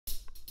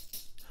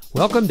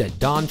Welcome to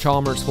Don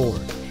Chalmers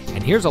Ford,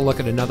 and here's a look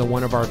at another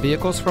one of our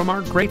vehicles from our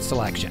great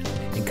selection.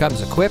 It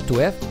comes equipped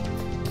with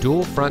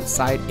dual front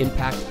side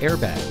impact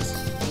airbags,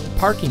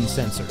 parking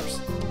sensors,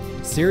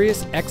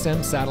 Sirius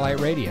XM satellite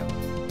radio,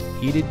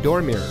 heated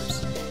door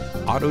mirrors,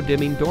 auto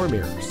dimming door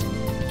mirrors,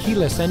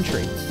 keyless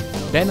entry,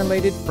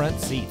 ventilated front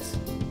seats,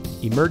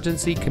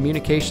 emergency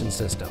communication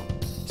system,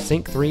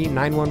 Sync 3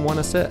 911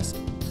 assist,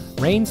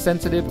 rain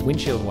sensitive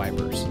windshield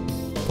wipers,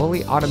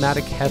 fully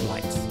automatic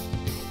headlights,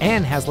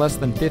 and has less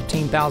than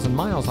 15,000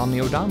 miles on the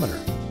odometer.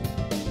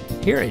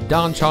 Here at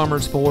Don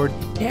Chalmers Ford,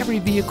 every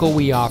vehicle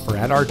we offer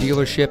at our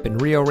dealership in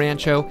Rio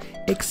Rancho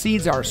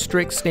exceeds our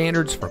strict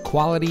standards for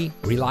quality,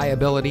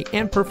 reliability,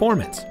 and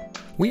performance.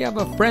 We have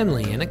a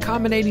friendly and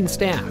accommodating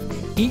staff,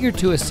 eager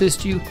to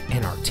assist you,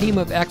 and our team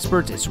of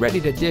experts is ready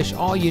to dish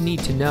all you need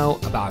to know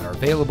about our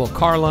available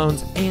car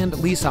loans and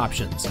lease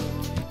options.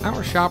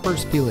 Our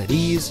shoppers feel at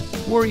ease,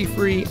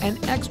 worry-free,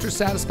 and extra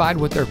satisfied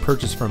with their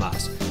purchase from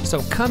us.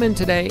 So come in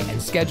today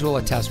and schedule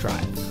a test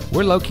drive.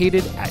 We're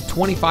located at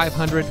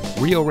 2500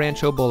 Rio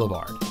Rancho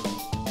Boulevard.